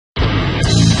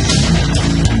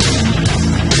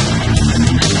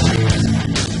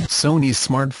Sony's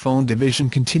smartphone division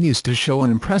continues to show an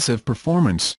impressive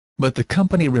performance, but the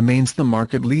company remains the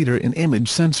market leader in image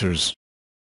sensors.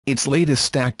 Its latest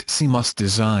stacked CMOS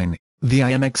design, the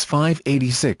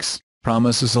IMX586,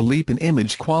 promises a leap in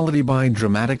image quality by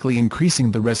dramatically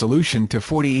increasing the resolution to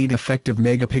 48 effective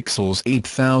megapixels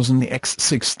 8000 x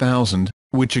 6000,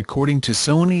 which according to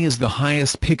Sony is the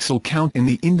highest pixel count in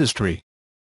the industry.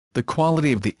 The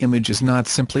quality of the image is not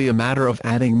simply a matter of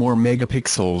adding more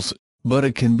megapixels, but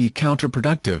it can be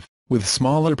counterproductive, with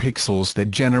smaller pixels that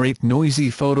generate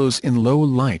noisy photos in low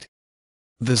light.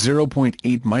 The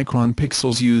 0.8 micron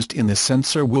pixels used in the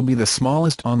sensor will be the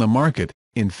smallest on the market,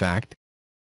 in fact.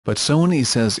 But Sony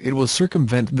says it will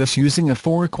circumvent this using a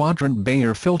four-quadrant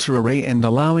Bayer filter array and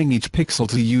allowing each pixel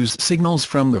to use signals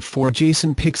from the four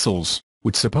adjacent pixels,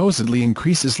 which supposedly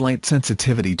increases light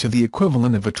sensitivity to the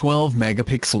equivalent of a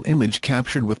 12-megapixel image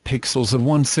captured with pixels of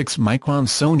 1/6 micron.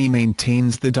 Sony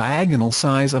maintains the diagonal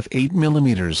size of 8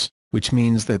 mm, which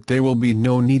means that there will be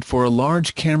no need for a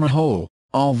large camera hole,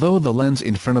 although the lens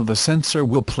in front of the sensor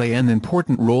will play an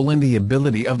important role in the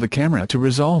ability of the camera to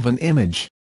resolve an image.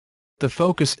 The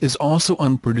focus is also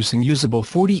on producing usable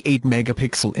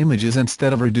 48-megapixel images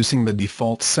instead of reducing the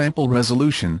default sample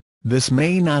resolution. This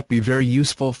may not be very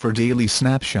useful for daily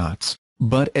snapshots,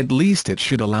 but at least it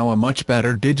should allow a much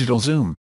better digital zoom.